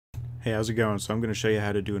Hey, how's it going? So I'm going to show you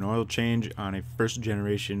how to do an oil change on a first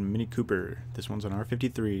generation Mini Cooper. This one's an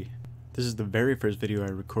R53. This is the very first video I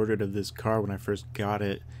recorded of this car when I first got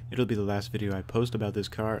it. It'll be the last video I post about this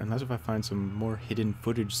car unless if I find some more hidden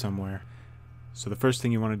footage somewhere. So the first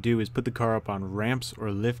thing you want to do is put the car up on ramps or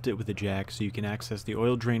lift it with a jack so you can access the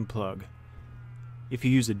oil drain plug. If you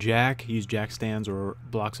use a jack, use jack stands or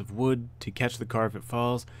blocks of wood to catch the car if it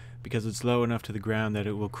falls, because it's low enough to the ground that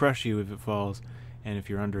it will crush you if it falls, and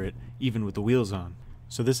if you're under it, even with the wheels on.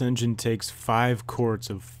 So this engine takes 5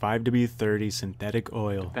 quarts of 5W30 synthetic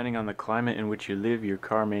oil. Depending on the climate in which you live, your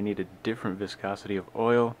car may need a different viscosity of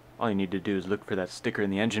oil. All you need to do is look for that sticker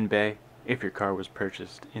in the engine bay. If your car was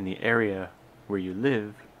purchased in the area where you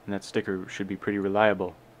live, and that sticker should be pretty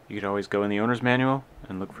reliable. You could always go in the owner's manual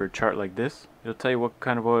and look for a chart like this. It'll tell you what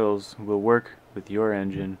kind of oils will work with your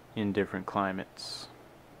engine in different climates.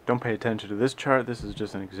 Don't pay attention to this chart, this is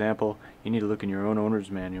just an example. You need to look in your own owner's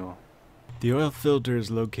manual. The oil filter is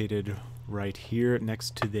located right here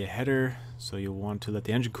next to the header, so you'll want to let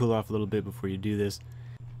the engine cool off a little bit before you do this,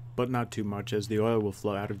 but not too much, as the oil will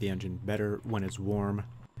flow out of the engine better when it's warm.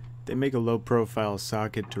 They make a low profile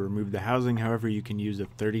socket to remove the housing, however you can use a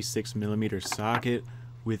 36mm socket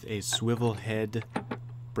with a swivel head,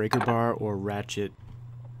 breaker bar, or ratchet.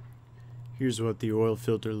 Here's what the oil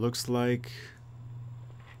filter looks like.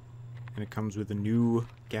 And it comes with a new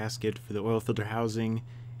gasket for the oil filter housing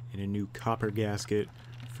and a new copper gasket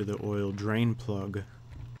for the oil drain plug.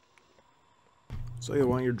 So you'll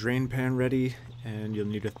want your drain pan ready, and you'll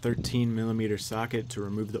need a 13mm socket to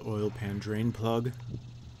remove the oil pan drain plug.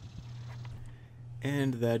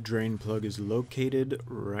 And that drain plug is located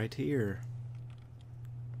right here.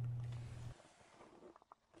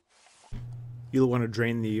 You'll want to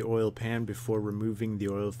drain the oil pan before removing the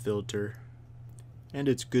oil filter. And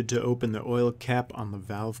it's good to open the oil cap on the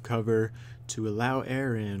valve cover to allow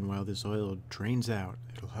air in while this oil drains out.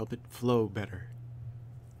 It'll help it flow better.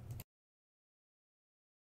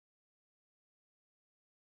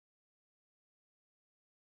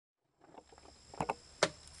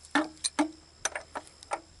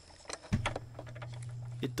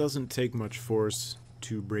 It doesn't take much force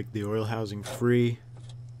to break the oil housing free.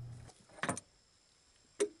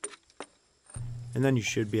 And then you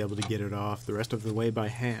should be able to get it off the rest of the way by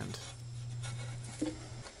hand.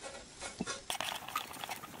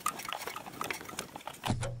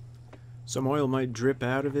 Some oil might drip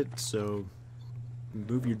out of it, so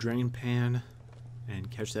move your drain pan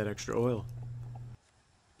and catch that extra oil.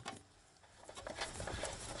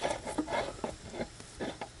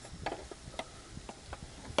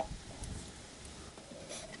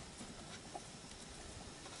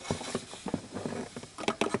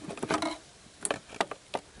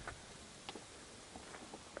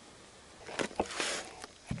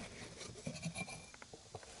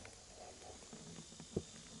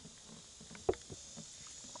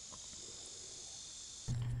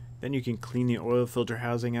 Then you can clean the oil filter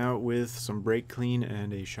housing out with some brake clean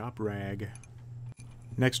and a shop rag.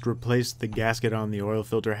 Next, replace the gasket on the oil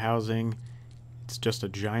filter housing. It's just a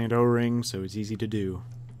giant O-ring, so it's easy to do.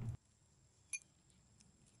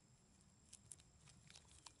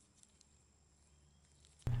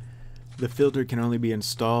 The filter can only be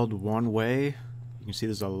installed one way. You can see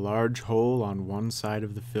there's a large hole on one side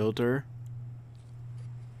of the filter,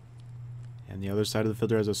 and the other side of the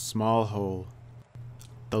filter has a small hole.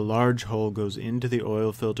 The large hole goes into the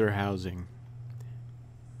oil filter housing.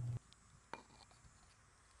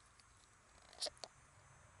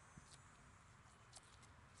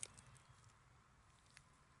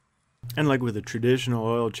 And like with a traditional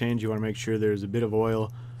oil change, you want to make sure there's a bit of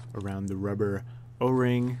oil around the rubber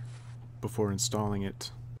O-ring before installing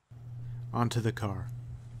it onto the car.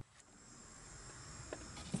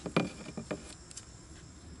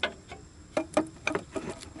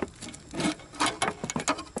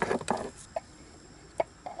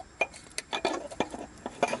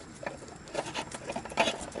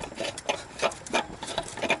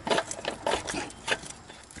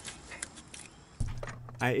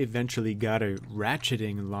 I eventually got a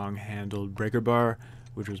ratcheting long-handled breaker bar,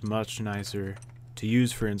 which was much nicer to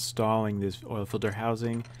use for installing this oil filter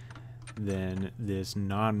housing than this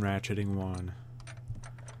non-ratcheting one.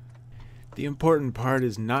 The important part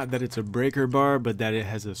is not that it's a breaker bar, but that it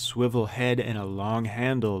has a swivel head and a long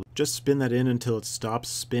handle. Just spin that in until it stops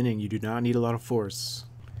spinning. You do not need a lot of force.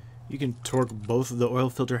 You can torque both the oil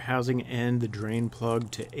filter housing and the drain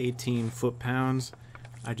plug to 18 foot-pounds.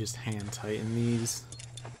 I just hand tighten these.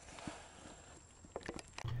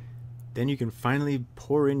 Then you can finally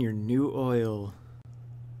pour in your new oil.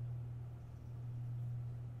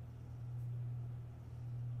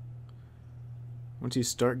 Once you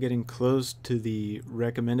start getting close to the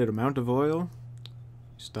recommended amount of oil,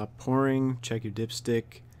 stop pouring, check your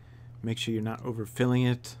dipstick, make sure you're not overfilling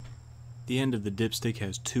it. The end of the dipstick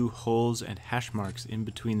has 2 holes and hash marks in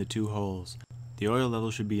between the 2 holes. The oil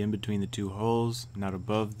level should be in between the 2 holes, not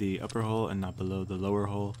above the upper hole and not below the lower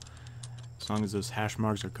hole. As long as those hash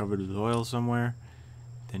marks are covered with oil somewhere,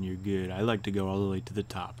 then you're good. I like to go all the way to the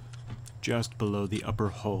top, just below the upper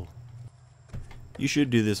hole. You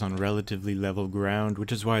should do this on relatively level ground,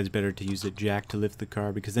 which is why it's better to use a jack to lift the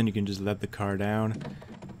car, because then you can just let the car down.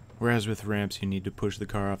 Whereas with ramps, you need to push the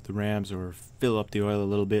car off the ramps or fill up the oil a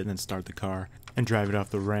little bit and then start the car and drive it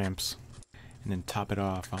off the ramps and then top it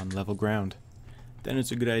off on level ground. Then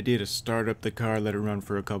it's a good idea to start up the car, let it run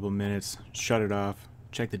for a couple minutes, shut it off,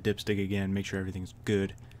 check the dipstick again, make sure everything's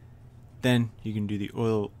good. Then you can do the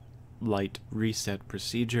oil light reset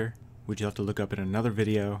procedure, which you'll have to look up in another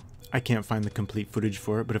video. I can't find the complete footage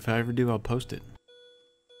for it, but if I ever do, I'll post it.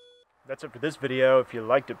 That's it for this video. If you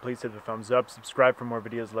liked it, please hit the thumbs up, subscribe for more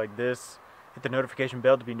videos like this, hit the notification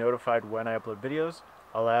bell to be notified when I upload videos.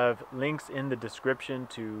 I'll have links in the description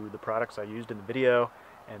to the products I used in the video,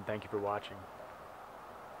 and thank you for watching.